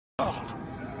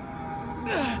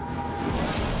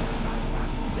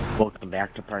Welcome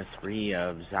back to part 3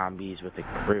 of Zombies with a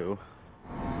Crew.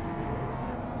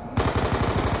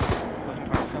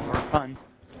 Wasn't part some more fun.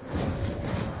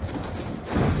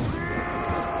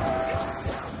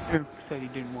 Drew said he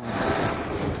didn't want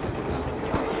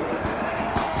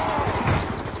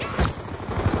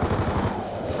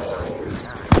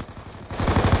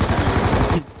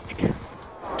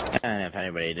And if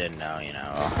anybody didn't know, you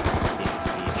know, the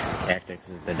Tactics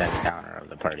is the death counter of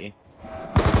the party.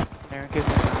 America's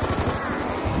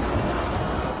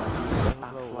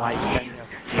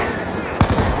You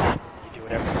do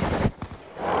whatever.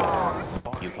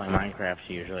 You play Minecraft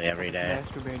usually every day.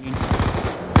 masturbating.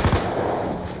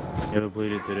 Never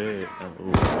played it today.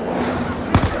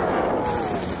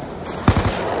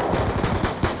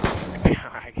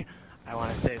 I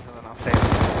want to say something, I'll say it.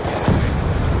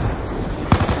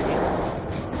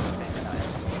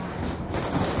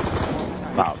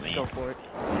 About me. Go for it.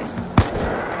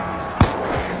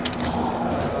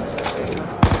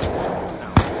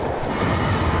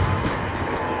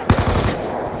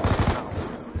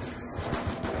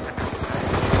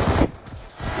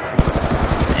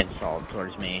 Insult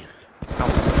towards me. I'm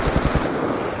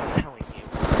telling you.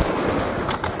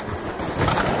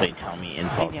 They tell me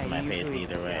insults Yeah, in my face usually-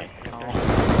 either way.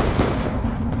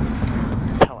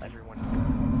 Tell everyone.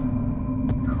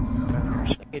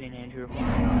 Get in, Andrew.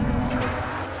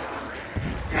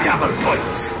 Double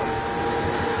points!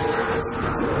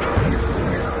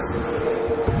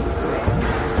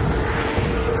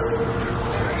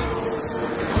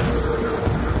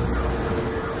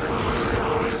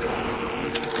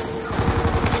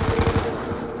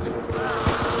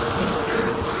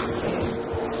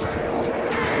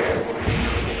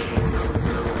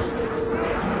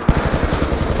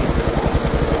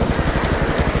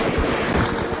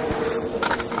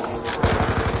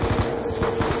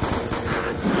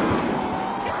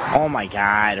 Oh my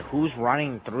god, who's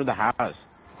running through the house?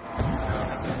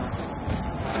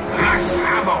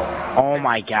 Oh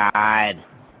my god.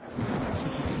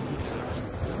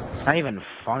 Not even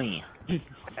funny.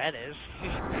 That is.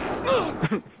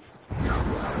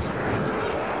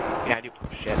 Yeah, I do.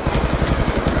 Shit.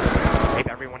 Save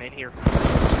everyone in here.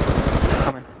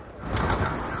 Coming.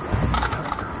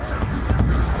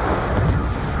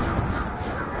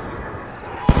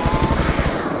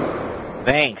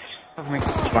 Thanks. Cover me.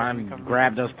 Come on,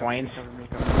 grab those points. Cover me.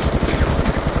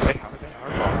 Wait, how is that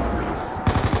our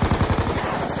fault?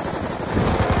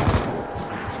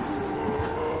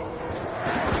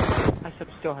 Isop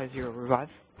still has 0 revive.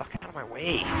 Fuck out of my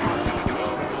way.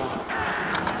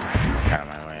 Out of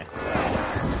my way.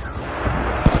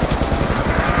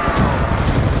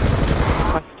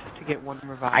 Quest to get 1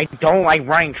 revive. I don't like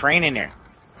running train in here.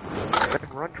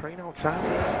 Run train outside.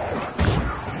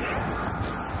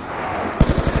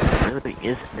 It really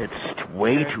isn't. It's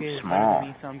way Eric too is small. better than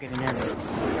me, so I'm getting in.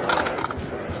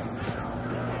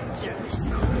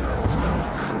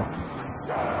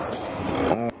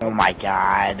 Oh my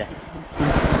god.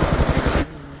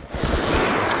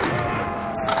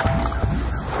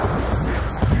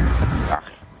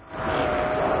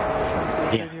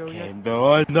 Yeah, okay.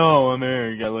 No, I know, I'm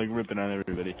here. Got like ripping on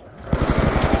everybody.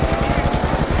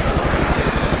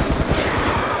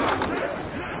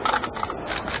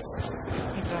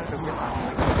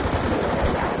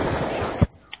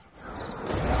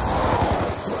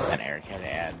 And Eric had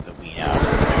to add the weed out.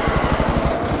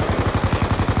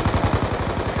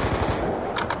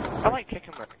 I like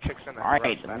kicking the chicks in the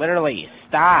Alright, breast. literally,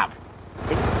 stop!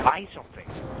 Buy something.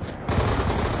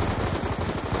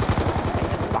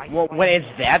 Well, when it's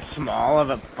that small of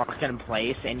a fucking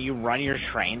place and you run your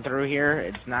train through here,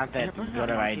 it's not that good of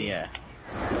an idea.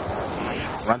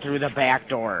 Run through the back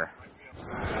door.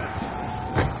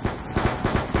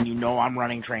 And you know I'm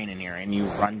running train in here, and you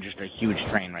run just a huge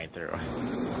train right through.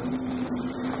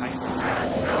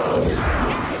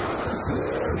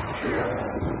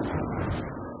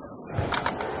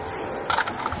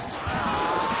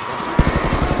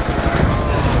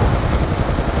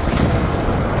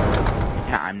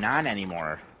 Yeah, I'm not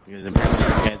anymore. Because apparently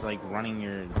you guys like running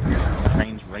your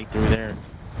trains right through there.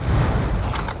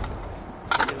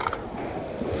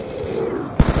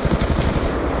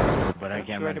 But I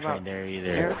can't run train there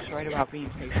either. Eric's right about being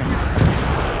patient.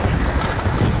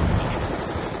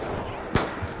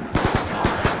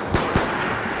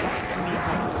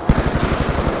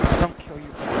 Don't kill you.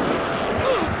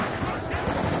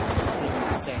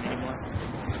 Not staying anymore.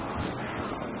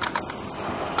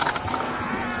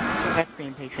 That's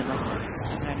being patient though.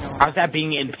 I know. How's that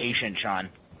being impatient, Sean?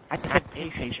 I said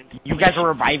patient. You guys are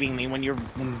reviving me when your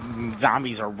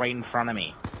zombies are right in front of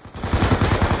me.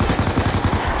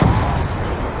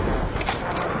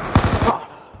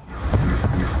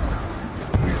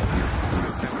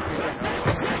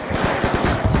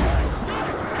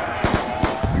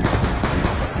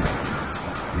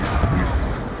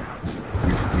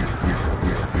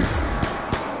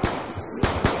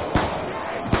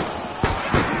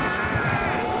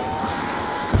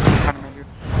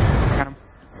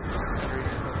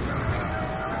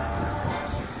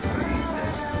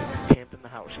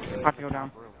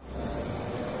 down.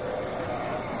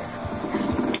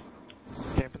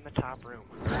 Camp in the top room.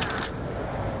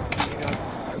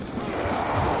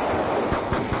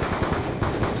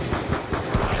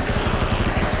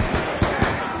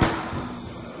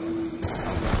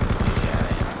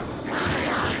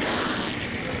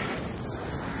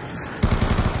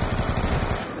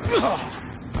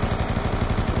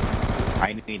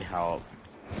 I need help.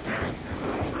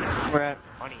 We're at.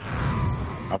 Money.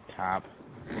 Up top.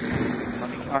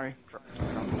 Sorry.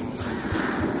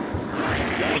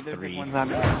 There's Three. ones on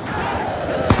me.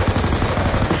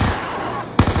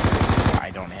 I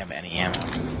don't have any ammo.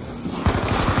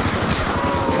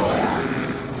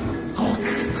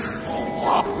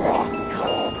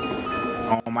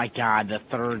 Oh my god, the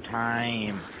third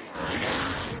time.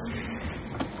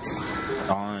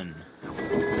 Done.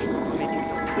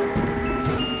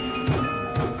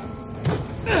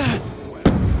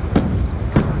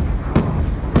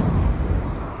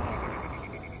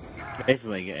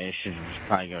 Basically, it should just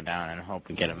probably go down and hope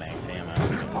we get a max ammo.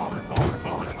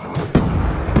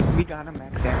 We got a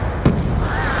max ammo.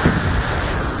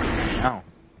 Oh.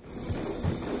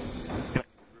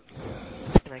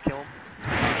 Can I kill him?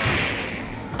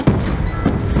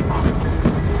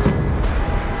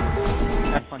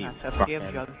 That's one has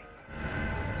SPF jug.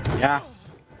 Yeah.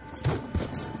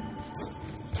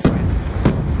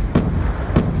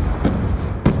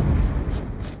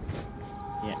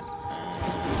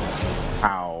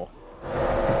 Ow.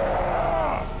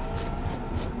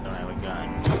 Don't have a gun.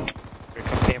 Here,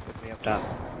 come camp with me up top.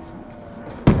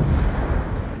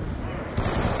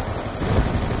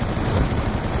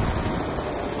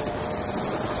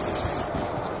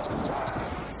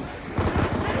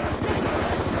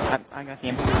 I got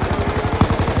him.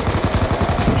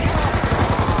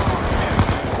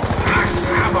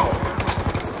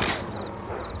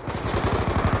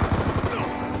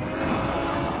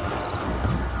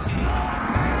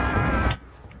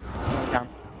 Down.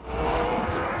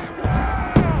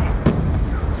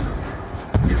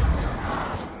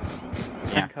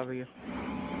 Yeah. Cover you.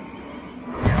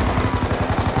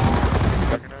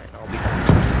 Juggernaut, I'll be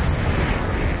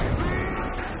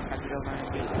Have to go around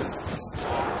and get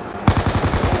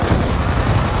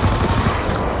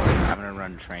I'm gonna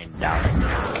run train down.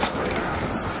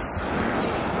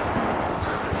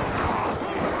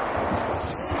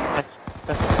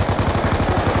 That's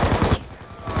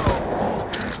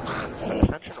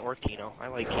Ascension or Kino. I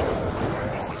like Kino.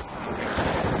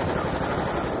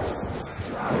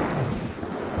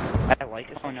 I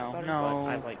like Ascension Oh, no, better, no. but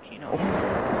I like Kino.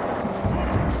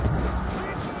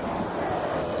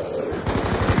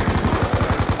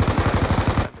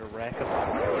 Under rack of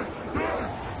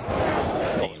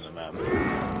Pulling them up.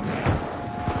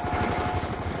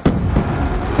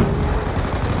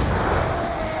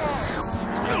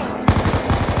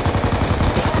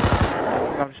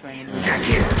 I'm just running into it.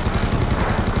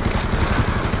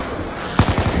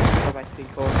 Go by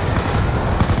C4.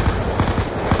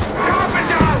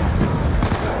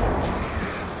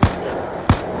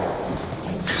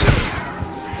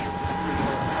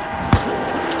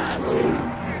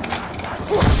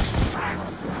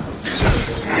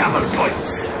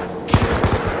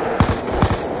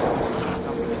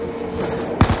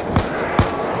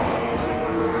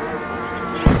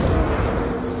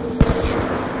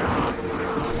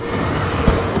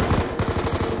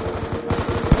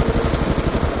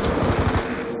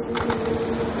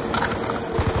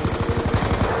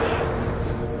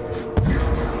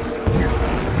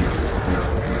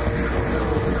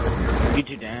 You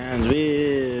two downs.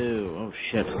 Woo. Oh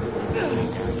shit.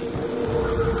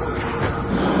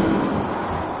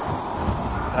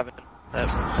 Seven.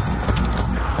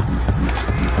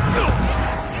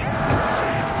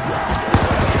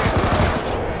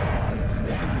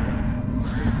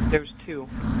 There's two.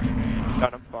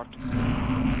 Got him fucked.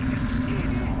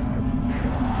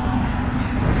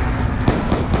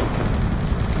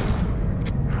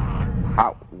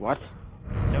 What?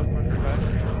 Nope, under back.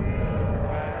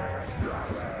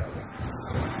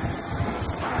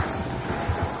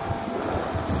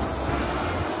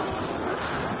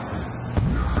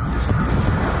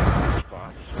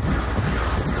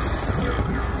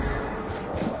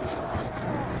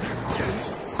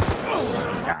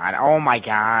 God. Oh my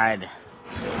god.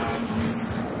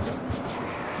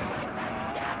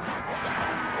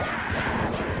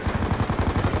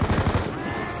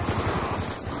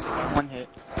 One hit.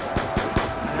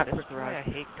 This is why I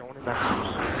hate going in the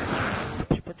house.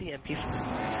 Did you put the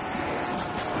MP4?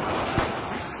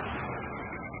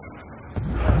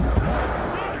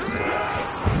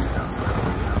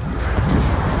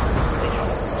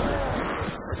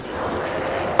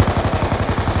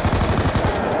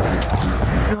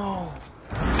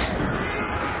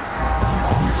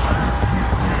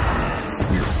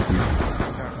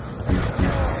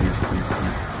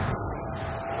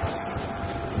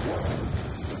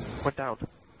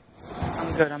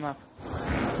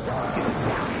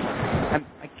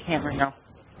 I can't right now.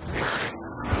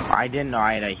 I didn't know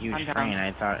I had a huge I'm down. train.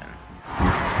 I thought.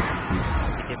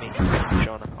 Give me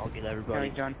Jonah. I'll get everybody. Sorry,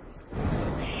 John.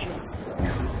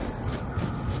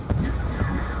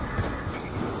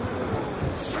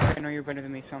 I know you're better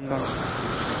than me, so I'm going.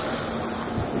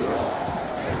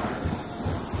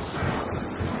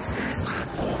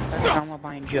 I'm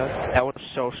behind you. That was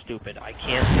so stupid. I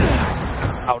can't see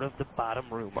out of the bottom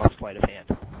room of sleight of hand.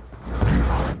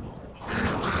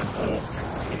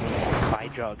 By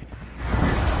Jug.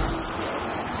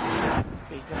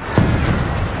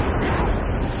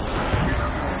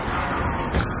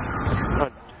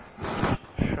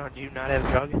 Sean, do you not have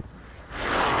Jug?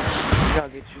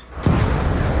 Jug, it's just...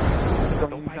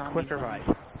 Don't buy Quick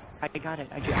Revive. I got it.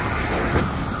 I just...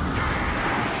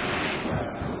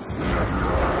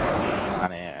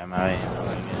 Am I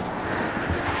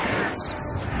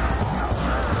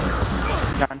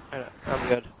John. I'm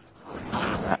good.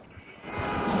 I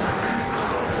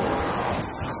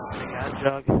got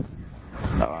Jug.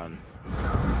 on?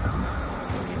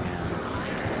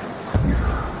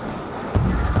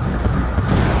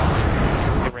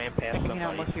 I ran past Taking out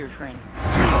somebody. most of your train.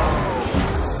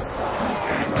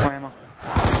 More ammo.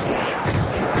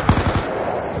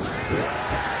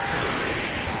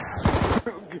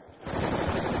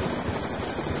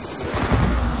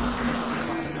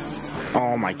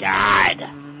 Oh my god!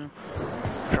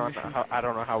 Sean, I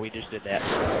don't know how we just did that.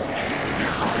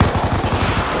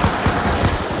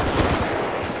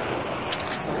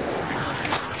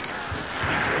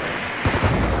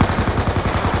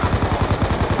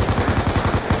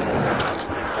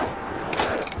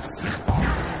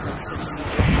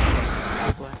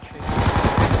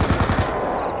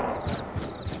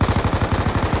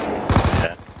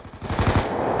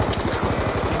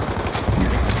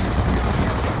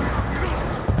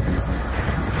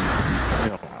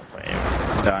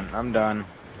 I'm done.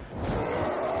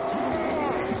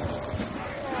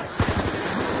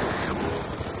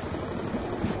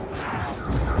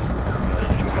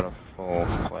 Just put a full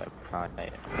clip on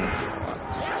it.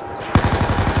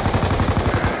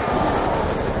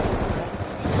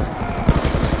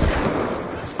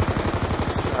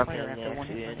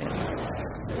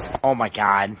 Oh my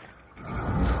god.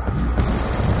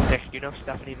 Nick, you know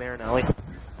Stephanie Marinelli?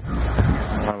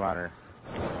 What about her?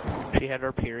 She had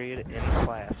her period in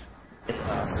class.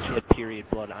 She had period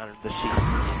blood on the seat in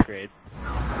 8th grade.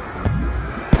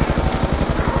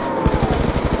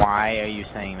 Why are you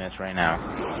saying this right now?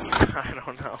 I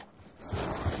don't know.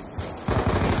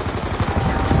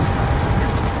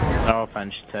 No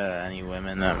offense to any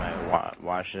women that might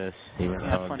watch this, even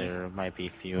though there might be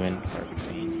few in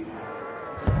between.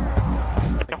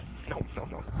 No.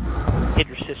 Hit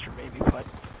your sister maybe, but...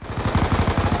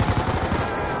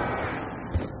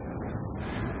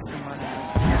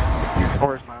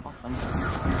 Or his mom.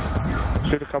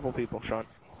 Shoot a couple people, Sean.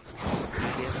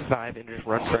 Get 5 and just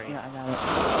run train. Yeah, I got it.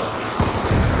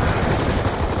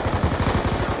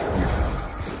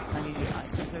 I need you.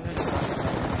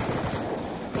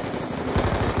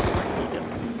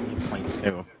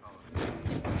 2.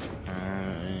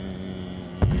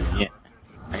 Yeah.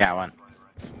 I got one.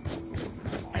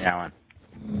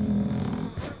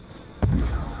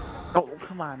 Oh,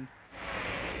 come on.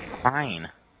 Fine.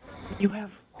 You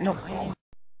have... No, I